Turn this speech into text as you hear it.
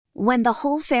When the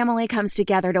whole family comes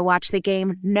together to watch the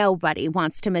game, nobody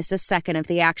wants to miss a second of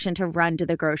the action to run to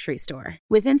the grocery store.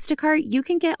 With Instacart, you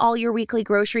can get all your weekly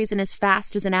groceries in as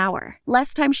fast as an hour.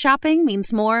 Less time shopping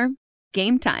means more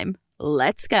game time.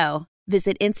 Let's go.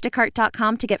 Visit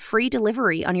instacart.com to get free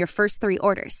delivery on your first 3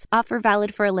 orders. Offer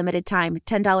valid for a limited time.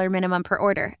 $10 minimum per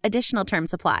order. Additional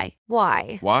terms apply.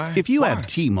 Why? If you have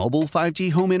T-Mobile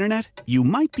 5G home internet, you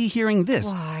might be hearing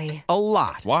this Why? a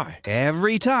lot. Why?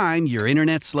 Every time your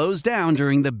internet slows down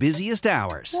during the busiest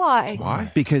hours.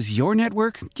 Why? Because your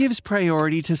network gives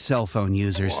priority to cell phone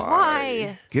users.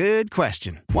 Why? Good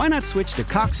question. Why not switch to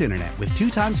Cox Internet with 2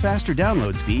 times faster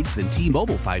download speeds than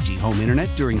T-Mobile 5G home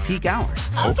internet during peak hours?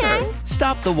 Okay.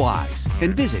 Stop the whys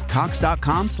and visit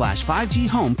cox.com/5G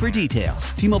home for details.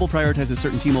 T-Mobile prioritizes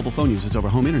certain T-Mobile phone users over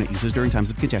home internet users during times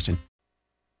of congestion.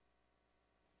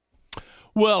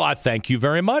 Well, I thank you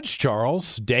very much,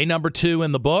 Charles. Day number 2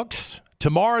 in the books.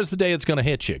 Tomorrow's the day it's going to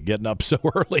hit you, getting up so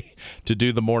early to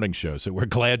do the morning show. So we're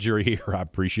glad you're here. I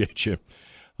appreciate you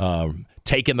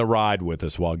taking the ride with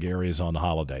us while Gary is on the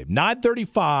holiday.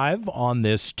 9:35 on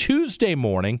this Tuesday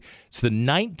morning. It's the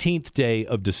 19th day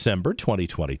of December,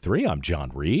 2023. I'm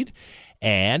John Reed,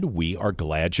 and we are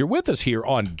glad you're with us here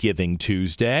on Giving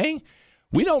Tuesday.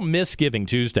 We don't miss Giving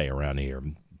Tuesday around here.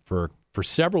 For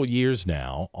several years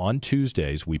now, on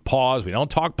Tuesdays, we pause. We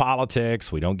don't talk politics.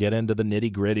 We don't get into the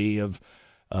nitty-gritty of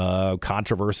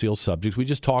controversial subjects. We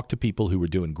just talk to people who are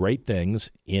doing great things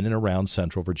in and around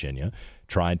Central Virginia,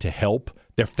 trying to help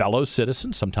their fellow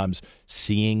citizens, sometimes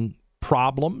seeing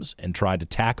problems and trying to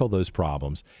tackle those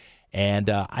problems. And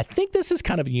I think this is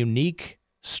kind of a unique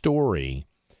story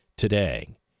today.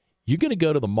 You're going to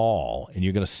go to the mall and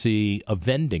you're going to see a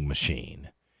vending machine,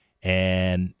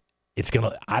 and it's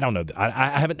gonna. I don't know.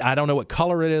 I don't know what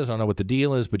color it is. I don't know what the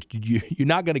deal is. But you're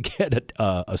not going to get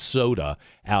a soda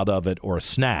out of it or a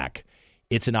snack.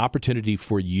 It's an opportunity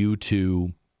for you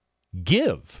to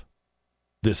give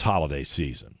this holiday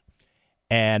season.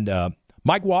 And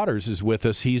Mike Waters is with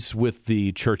us. He's with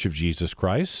the Church of Jesus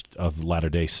Christ of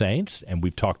Latter-day Saints, and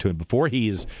we've talked to him before. He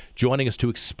is joining us to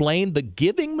explain the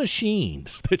giving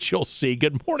machines that you'll see.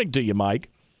 Good morning to you, Mike.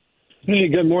 Hey,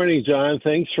 good morning, John.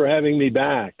 Thanks for having me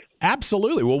back.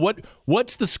 Absolutely. Well,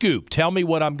 what's the scoop? Tell me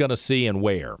what I'm going to see and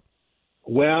where.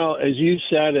 Well, as you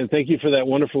said, and thank you for that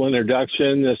wonderful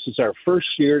introduction, this is our first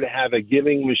year to have a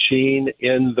giving machine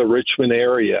in the Richmond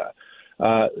area.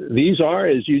 These are,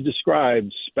 as you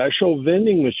described, special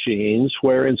vending machines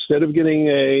where instead of getting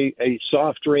a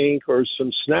soft drink or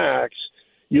some snacks,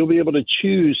 you'll be able to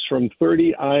choose from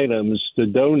 30 items to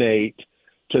donate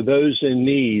to those in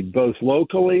need, both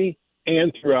locally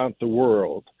and throughout the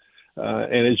world.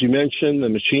 And as you mentioned, the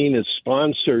machine is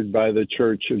sponsored by the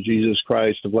Church of Jesus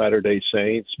Christ of Latter-day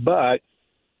Saints, but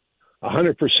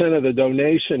 100% of the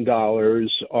donation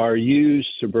dollars are used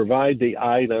to provide the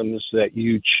items that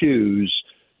you choose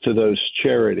to those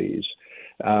charities.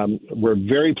 We're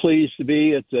very pleased to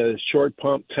be at the Short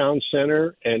Pump Town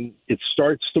Center, and it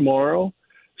starts tomorrow.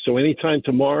 So anytime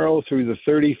tomorrow through the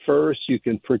 31st, you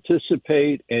can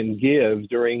participate and give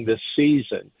during this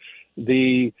season.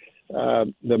 The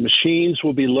machines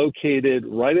will be located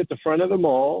right at the front of the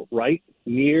mall, right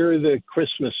near the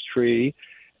Christmas tree.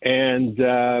 And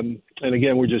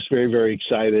again, we're just very, very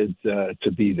excited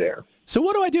to be there. So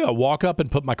what do? I walk up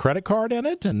and put my credit card in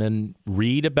it and then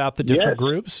read about the different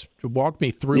groups? Walk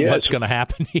me through what's going to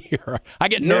happen here. I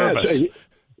get nervous.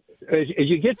 As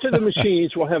you get to the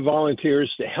machines, we'll have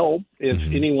volunteers to help if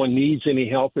anyone needs any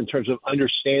help in terms of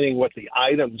understanding what the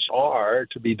items are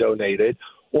to be donated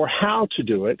or how to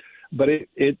do it. But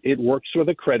it works with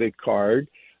a credit card.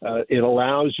 It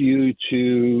allows you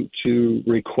to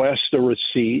request a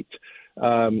receipt.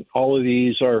 All of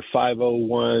these are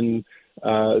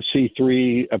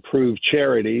 501c3 approved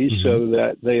charities, so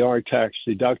that they are tax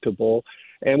deductible.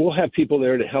 And we'll have people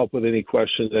there to help with any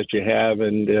questions that you have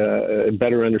and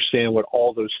better understand what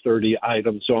all those 30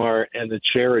 items are and the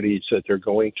charities that they're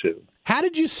going to. How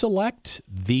did you select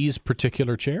these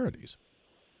particular charities?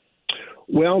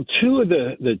 Well, two of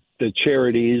the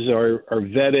charities are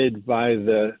vetted by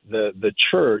the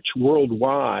church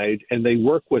worldwide, and they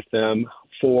work with them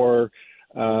for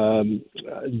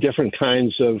different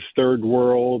kinds of third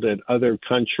world and other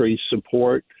countries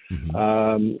support.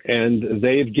 And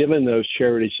they've given those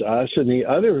charities to us. And the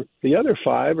other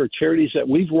five are charities that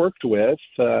we've worked with.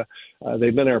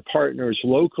 They've been our partners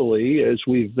locally as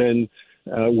we've been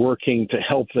working to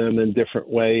help them in different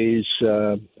ways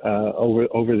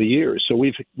over the years. So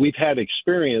we've had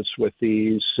experience with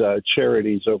these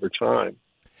charities over time.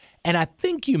 And I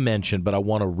think you mentioned, but I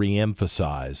want to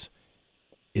reemphasize,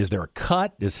 is there a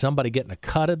cut? Is somebody getting a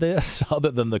cut of this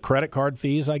other than the credit card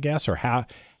fees, I guess? Or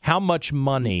how much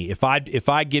money, if I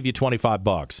give you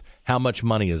 $25, how much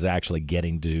money is actually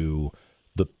getting to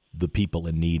the people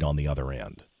in need on the other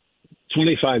end?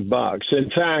 $25.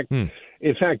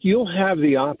 In fact, you'll have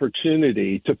the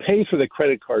opportunity to pay for the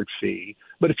credit card fee,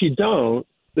 but if you don't,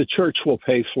 the church will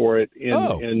pay for it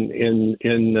in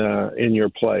your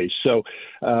place. So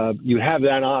you have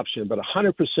that option, but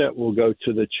 100% will go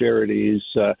to the charities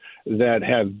that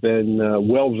have been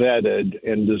well vetted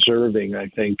and deserving, I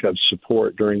think, of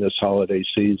support during this holiday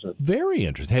season. Very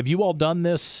interesting. Have you all done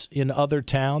this in other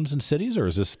towns and cities, or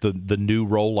is this the new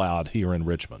rollout here in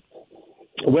Richmond?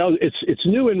 Well, it's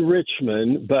new in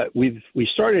Richmond, but we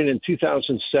started in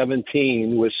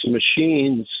 2017 with some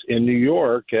machines in New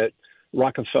York at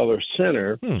Rockefeller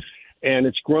Center, and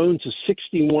it's grown to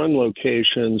 61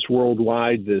 locations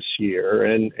worldwide this year.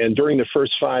 And during the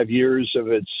first 5 years of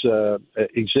its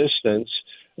existence,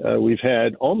 we've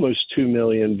had almost 2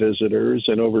 million visitors,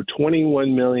 and over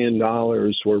 $21 million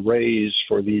were raised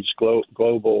for these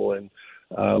global and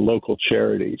local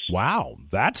charities. Wow,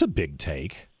 that's a big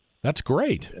take. That's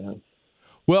great. Yeah.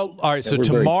 Well, all right, so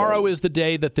tomorrow is the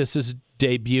day that this is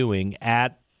debuting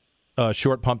at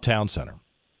Short Pump Town Center.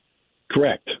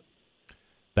 Correct.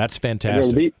 That's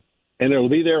fantastic. And it'll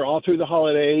be there all through the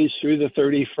holidays, through the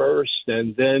 31st,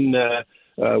 and then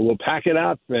we'll pack it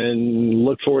up and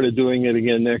look forward to doing it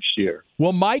again next year.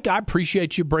 Well, Mike, I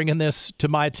appreciate you bringing this to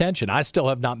my attention. I still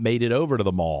have not made it over to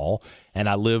the mall, and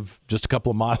I live just a couple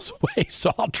of miles away,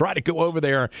 so I'll try to go over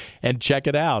there and check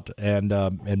it out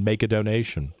and make a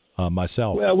donation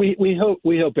myself. Well, we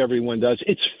hope everyone does.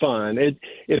 It's fun.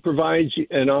 It provides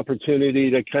an opportunity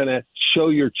to kind of show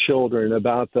your children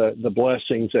about the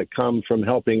blessings that come from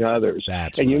helping others.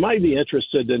 You might be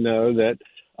interested to know that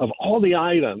of all the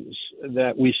items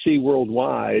that we see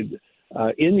worldwide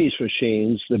in these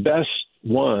machines, the best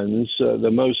ones,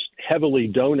 the most heavily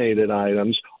donated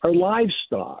items, are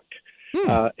livestock.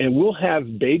 And we'll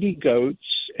have baby goats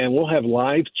and we'll have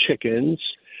live chickens.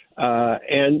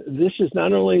 And this is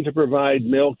not only to provide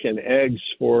milk and eggs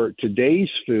for today's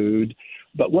food,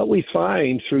 but what we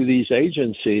find through these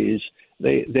agencies,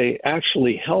 they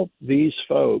actually help these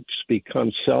folks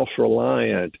become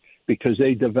self-reliant because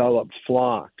they develop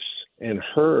flocks and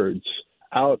herds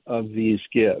out of these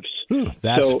gifts.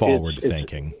 That's forward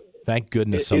thinking. Thank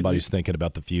goodness somebody's thinking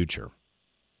about the future.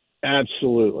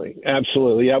 Absolutely.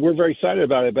 Yeah, we're very excited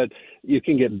about it, but you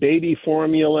can get baby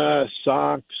formula,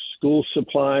 socks, school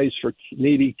supplies for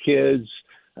needy kids,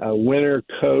 winter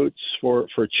coats for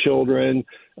children,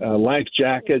 life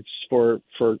jackets for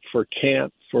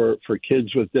camp for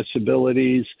kids with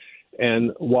disabilities,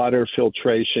 and water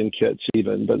filtration kits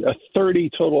even, but 30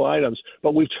 total items.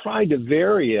 But we've tried to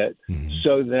vary it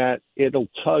so that it'll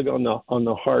tug on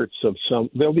the hearts of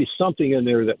there'll be something in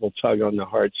there that will tug on the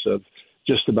hearts of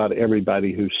just about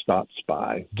everybody who stops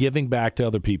by. Giving back to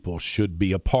other people should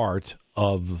be a part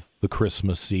of the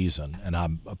Christmas season, and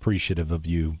I'm appreciative of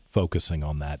you focusing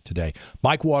on that today.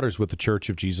 Mike Waters with the Church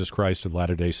of Jesus Christ of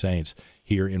Latter-day Saints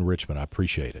here in Richmond. I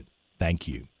appreciate it. Thank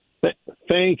you.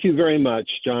 Thank you very much,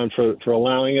 John, for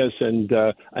allowing us and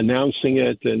announcing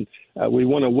it. And we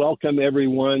want to welcome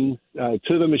everyone to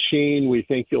the machine. We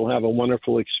think you'll have a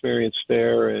wonderful experience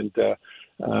there, and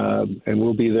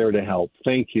we'll be there to help.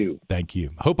 Thank you. Thank you.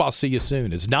 Hope I'll see you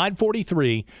soon. It's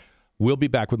 9:43. We'll be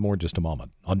back with more in just a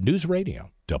moment on News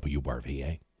Radio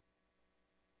WRVA.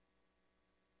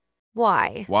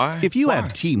 Why? If you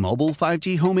have T-Mobile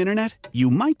 5G home internet, you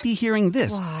might be hearing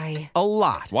this a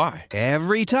lot. Why?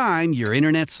 Every time your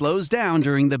internet slows down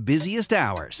during the busiest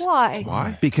hours.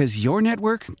 Why? Because your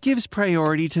network gives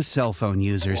priority to cell phone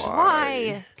users.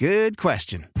 Why? Good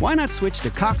question. Why not switch to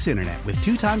Cox Internet with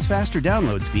 2 times faster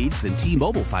download speeds than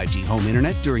T-Mobile 5G home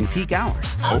internet during peak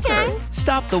hours? Okay.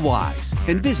 Stop the whys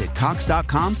and visit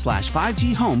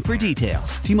cox.com/5G home for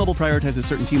details. T-Mobile prioritizes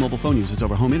certain T-Mobile phone users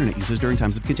over home internet users during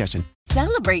times of congestion.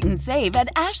 Celebrate and save at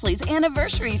Ashley's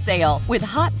Anniversary Sale. With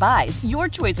Hot Buys, your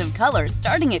choice of colors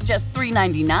starting at just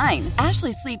 $3.99.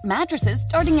 Ashley Sleep mattresses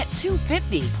starting at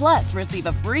 $2.50. Plus, receive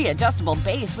a free adjustable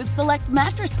base with select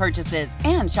mattress purchases.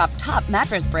 And shop top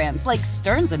mattress brands like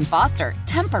Stearns & Foster,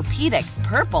 Tempur-Pedic,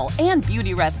 Purple, and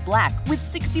Beautyrest Black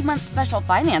with 60-month special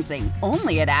financing.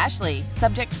 Only at Ashley.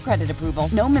 Subject to credit approval.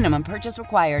 No minimum purchase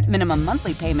required. Minimum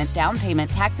monthly payment, down payment,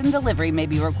 tax, and delivery may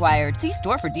be required. See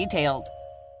store for details.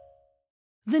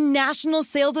 The national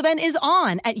sales event is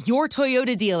on at your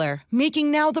Toyota dealer,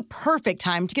 making now the perfect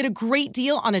time to get a great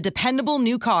deal on a dependable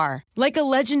new car. Like a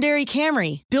legendary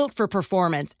Camry, built for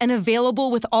performance and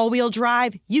available with all-wheel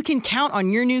drive, you can count on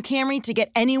your new Camry to get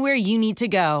anywhere you need to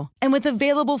go. And with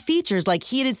available features like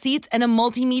heated seats and a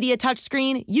multimedia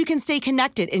touchscreen, you can stay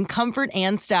connected in comfort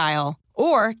and style.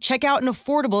 Or check out an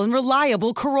affordable and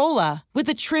reliable Corolla with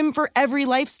a trim for every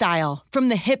lifestyle. From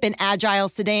the hip and agile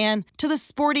sedan to the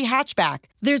sporty hatchback,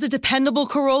 there's a dependable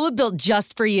Corolla built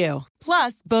just for you.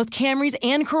 Plus, both Camrys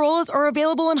and Corollas are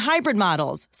available in hybrid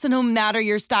models, so no matter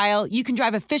your style, you can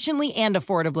drive efficiently and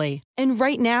affordably. And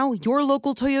right now, your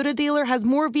local Toyota dealer has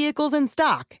more vehicles in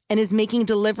stock and is making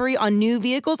delivery on new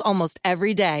vehicles almost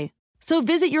every day. So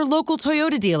visit your local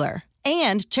Toyota dealer.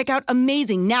 And check out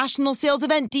amazing national sales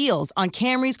event deals on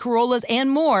Camrys, Corollas,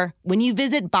 and more when you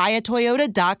visit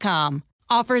buyatoyota.com.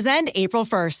 Offers end April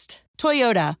 1st.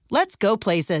 Toyota, let's go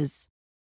places.